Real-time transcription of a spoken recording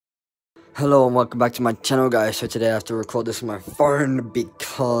Hello and welcome back to my channel, guys. So today I have to record this on my phone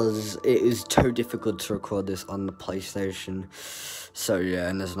because it is too difficult to record this on the PlayStation. So yeah,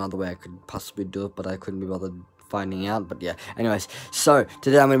 and there's another way I could possibly do it, but I couldn't be bothered finding out. But yeah, anyways, so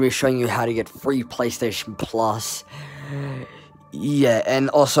today I'm going to be showing you how to get free PlayStation Plus. Yeah, and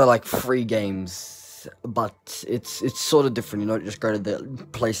also like free games. But it's sort of different, you know. Just go to the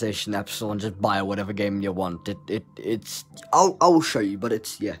PlayStation App Store and just buy whatever game you want. I'll show you, but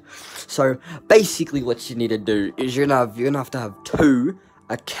it's, yeah. So basically, what you need to do is you're gonna have to have two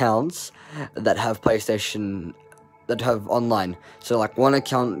accounts that have PlayStation, that have online. So like one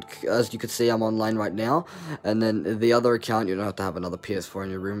account, as you can see, I'm online right now, and then the other account, you don't have to have another PS4 in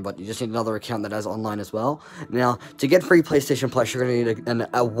your room, but you just need another account that has online as well. Now, to get free PlayStation Plus, you're gonna need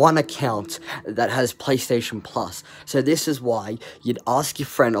a one account that has PlayStation Plus. So this is why you'd ask your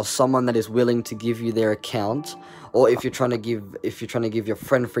friend or someone that is willing to give you their account. Or if you're trying to give your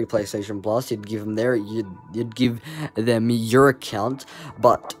friend free PlayStation Plus, you'd give them you'd give them your account.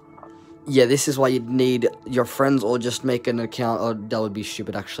 But yeah, this is why you'd need your friends, or just make an account, or that would be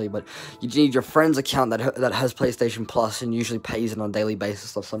stupid actually, but you'd need your friend's account that has PlayStation Plus and usually pays it on a daily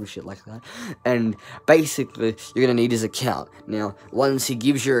basis or some shit like that. And basically, you're gonna need his account. Now, once he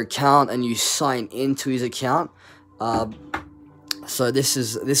gives your account and you sign into his account, so this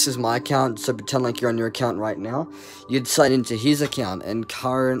is my account, so pretend like you're on your account right now. You'd sign into his account, and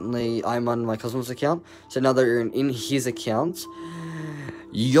currently I'm on my cousin's account, so now that you're in his account,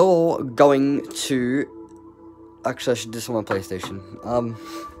 you're going to, actually I should do this on my PlayStation.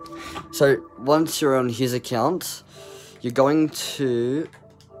 So once you're on his account, you're going to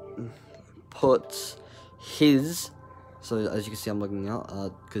put his, so as you can see I'm logging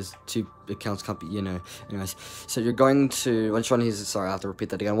out, because two accounts can't be, you know, anyways. So you're going to, once you're on his, sorry I have to repeat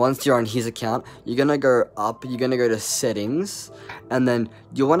that again, once you're on his account, you're gonna go up, you're gonna go to settings, and then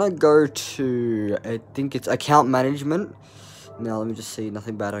you wanna go to, I think it's account management. Now, let me just see,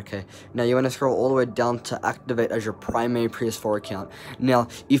 nothing bad, okay. Now, you want to scroll all the way down to activate as your primary PS4 account. Now,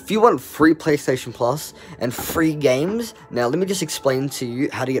 if you want free PlayStation Plus and free games, now, let me just explain to you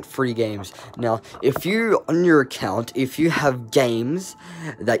how to get free games. Now, if you, on your account, if you have games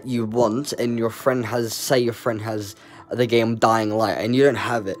that you want, and your friend has, say your friend has the game Dying Light, and you don't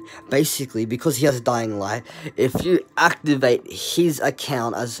have it, basically, because he has Dying Light, if you activate his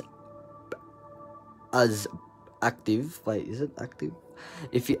account as active, wait, is it active?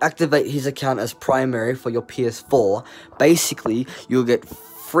 If you activate his account as primary for your PS4, basically you'll get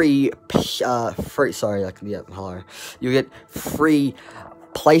free you get free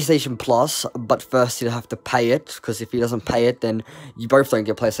PlayStation Plus, but first you'll have to pay it, because if he doesn't pay it, then you both don't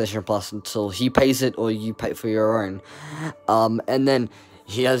get PlayStation Plus until he pays it or you pay for your own. And then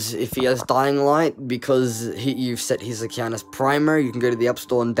if he has Dying Light, because you've set his account as primary, you can go to the App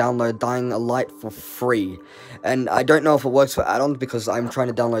Store and download Dying Light for free. And I don't know if it works for add-ons, because I'm trying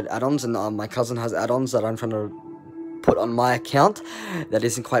to download add-ons, and my cousin has add-ons that I'm trying to put on my account that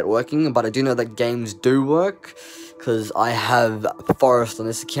isn't quite working, but I do know that games do work, because I have Forest on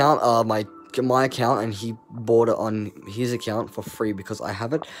this account, my account, and he bought it on his account for free because I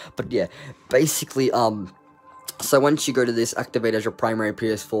have it. But yeah, basically, so once you go to this, activate as your primary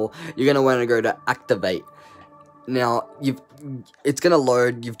PS4, you're going to want to go to activate. Now, it's going to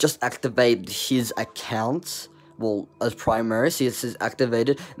load, you've just activated his account, well, as primary, see it says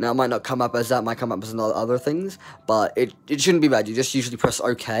activated. Now, it might not come up as that, might come up as other things, but it shouldn't be bad. You just usually press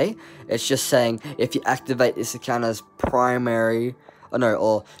OK. It's just saying, if you activate this account as primary,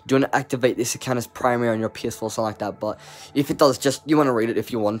 or do you want to activate this account as primary on your PS4, something like that. But if it does, just, you want to read it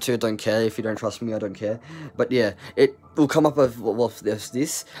if you want to, don't care. If you don't trust me, I don't care. But yeah, it will come up with, well, there's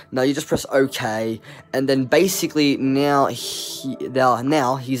this. Now you just press OK, and then basically now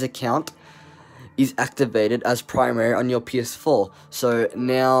his account is activated as primary on your PS4. So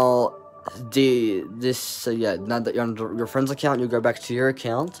now so yeah, now that you're on your friend's account, you'll go back to your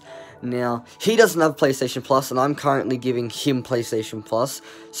account. Now, he doesn't have PlayStation Plus, and I'm currently giving him PlayStation Plus,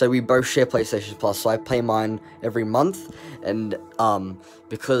 so we both share PlayStation Plus, so I pay mine every month, and,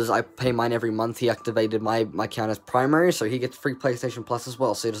 because I pay mine every month, he activated my account as primary, so he gets free PlayStation Plus as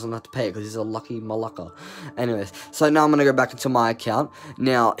well, so he doesn't have to pay it, because he's a lucky malaka. Anyways, so now I'm gonna go back into my account.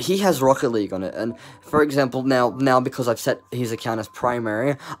 Now, he has Rocket League on it, and, for example, now because I've set his account as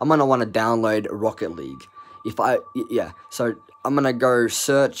primary, I'm gonna want to download Rocket League. So I'm gonna go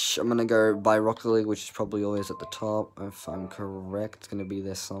search, I'm gonna go by Rocket League, which is probably always at the top, if I'm correct. It's gonna be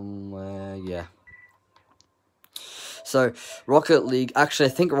there somewhere, yeah. So, Rocket League, actually,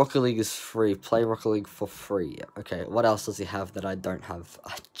 I think Rocket League is free. Play Rocket League for free. Okay, what else does he have that I don't have?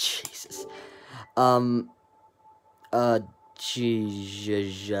 Oh, Jesus.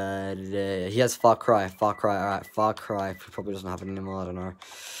 He has Far Cry. Alright, Far Cry. He probably doesn't have it anymore, I don't know.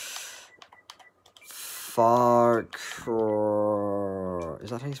 Far Cry.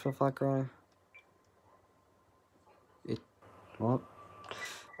 Is that how you spell Far Cry? What?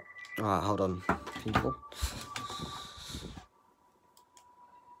 Alright, hold on, people.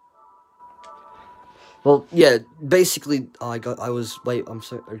 Well, yeah, basically, wait, I'm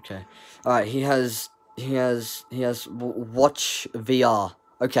so, okay. Alright, he has Watch VR.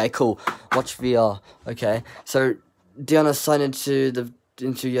 Okay, cool. Watch VR. Okay, so, Diana signed into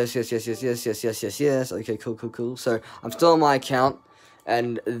yes. Okay, cool. So, I'm still on my account,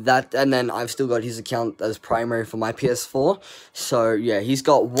 and then I've still got his account as primary for my PS4. So, yeah, he's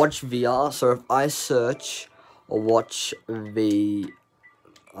got Watch VR. So, if I search Watch VR,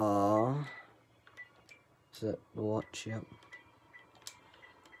 is it Watch? Yep.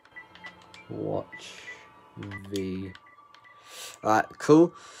 Watch V. Alright,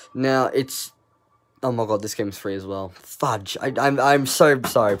 cool. Now it's. Oh my god, this game's free as well. Fudge. I'm so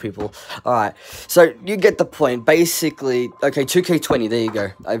sorry, people. Alright, so you get the point. Basically, okay, 2K20. There you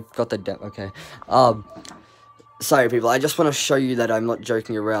go. I've got the okay. Sorry, people. I just want to show you that I'm not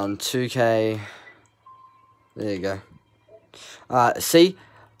joking around. 2K. There you go. See.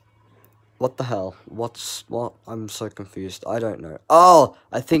 What the hell? What? I'm so confused. I don't know. Oh,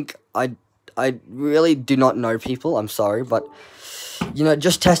 I think I really do not know, people. I'm sorry, but you know,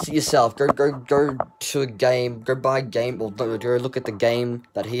 just test it yourself. Go to a game. Go buy a game, or go look at the game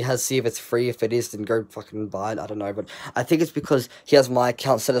that he has. See if it's free. If it is, then go fucking buy it. I don't know, but I think it's because he has my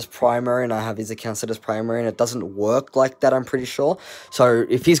account set as primary, and I have his account set as primary, and it doesn't work like that. I'm pretty sure. So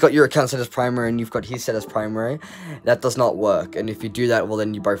if he's got your account set as primary and you've got his set as primary, that does not work. And if you do that, well,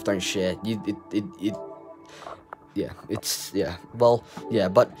 then you both don't share. But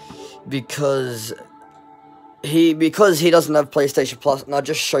because he doesn't have PlayStation Plus, and I'll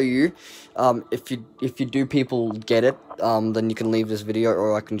just show you. If you do, people get it. Then you can leave this video,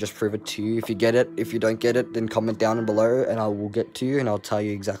 or I can just prove it to you. If you get it, if you don't get it, then comment down and below, and I will get to you, and I'll tell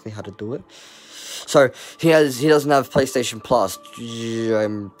you exactly how to do it. So he doesn't have PlayStation Plus.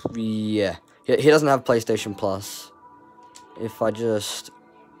 Yeah, he doesn't have PlayStation Plus. If I just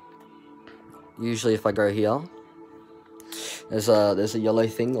if I go here, there's a yellow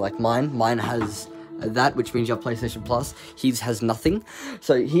thing like mine. Mine has that, which means you have PlayStation Plus. His has nothing,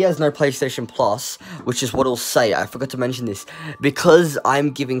 so he has no PlayStation Plus, which is what it'll say. I forgot to mention this. Because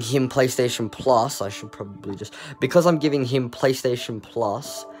I'm giving him PlayStation Plus, I should probably because I'm giving him PlayStation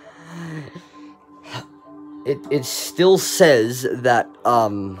Plus, it still says that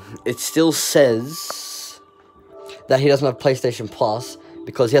he doesn't have PlayStation Plus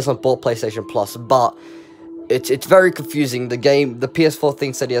because he hasn't bought PlayStation Plus, but it's very confusing. The PS4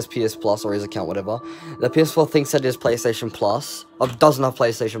 thinks that he has PS Plus, or his account, whatever. The PS4 thinks that he has PlayStation Plus, or doesn't have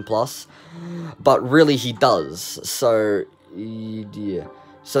PlayStation Plus, but really he does. So, yeah.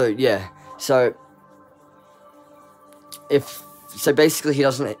 So basically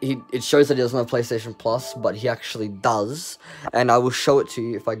it shows that he doesn't have PlayStation Plus, but he actually does. And I will show it to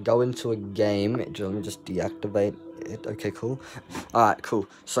you if I go into a game. Let me just deactivate it. Okay, cool. Alright, cool.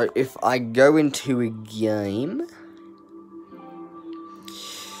 So if I go into a game,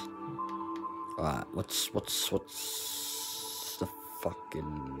 alright, what's the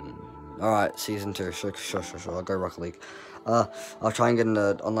fucking, alright, season 2, sure, I'll go Rocket League. I'll try and get in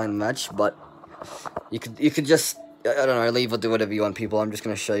an online match, but you could just, I don't know, leave or do whatever you want, people. I'm just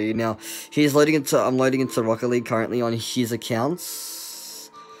gonna show you now. I'm loading into Rocket League currently on his accounts,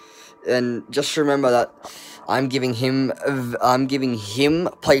 and just remember that I'm giving him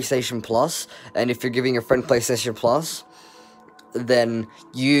PlayStation Plus, and if you're giving your friend PlayStation Plus, then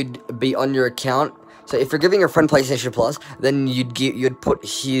you'd be on your account. So if you're giving your friend PlayStation Plus, then you'd put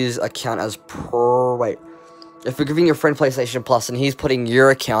his account as if you're giving your friend PlayStation Plus and he's putting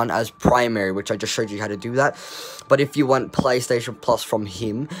your account as primary, which I just showed you how to do that. But if you want PlayStation Plus from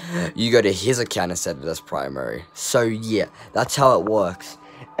him, you go to his account and set it as primary. So yeah, that's how it works.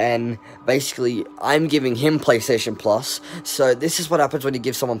 And basically, I'm giving him PlayStation Plus. So this is what happens when you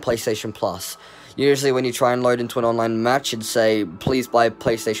give someone PlayStation Plus. Usually when you try and load into an online match, it'd say, please buy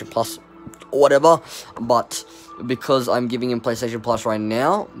PlayStation Plus or whatever. But because I'm giving him PlayStation Plus right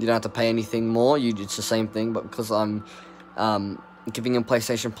now, you don't have to pay anything more. It's the same thing, but because I'm giving him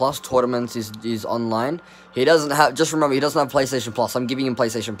PlayStation Plus, tournaments is online. He doesn't have, just remember, he doesn't have PlayStation Plus. I'm giving him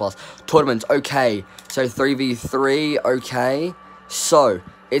PlayStation Plus. Tournaments, okay. So 3v3, okay. So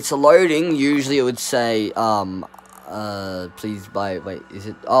it's loading. Usually it would say, please buy, wait, is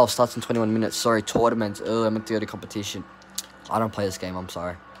it, oh, starts in 21 minutes. Sorry, tournaments. Oh, I meant to go to competition. I don't play this game, I'm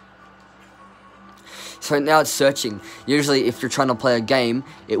sorry. So now it's searching. Usually, if you're trying to play a game,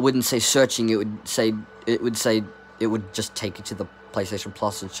 it wouldn't say searching. It would just take you to the PlayStation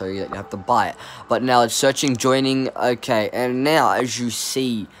Plus and show you that you have to buy it. But now it's searching, joining. Okay, and now as you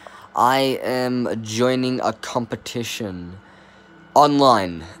see, I am joining a competition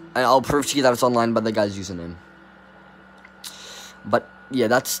online, and I'll prove to you that it's online by the guy's username. But yeah,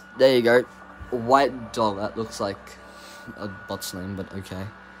 there you go. White dog. That looks like a bot's name, but okay.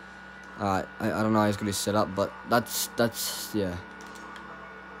 Alright, I don't know how he's gonna set up, but that's yeah.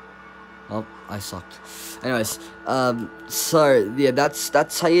 Oh, I sucked. Anyways, so yeah,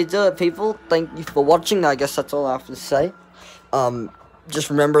 that's how you do it, people. Thank you for watching. I guess that's all I have to say. Just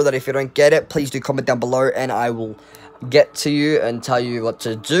remember that if you don't get it, please do comment down below, and I will get to you and tell you what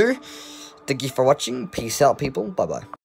to do. Thank you for watching. Peace out, people. Bye bye.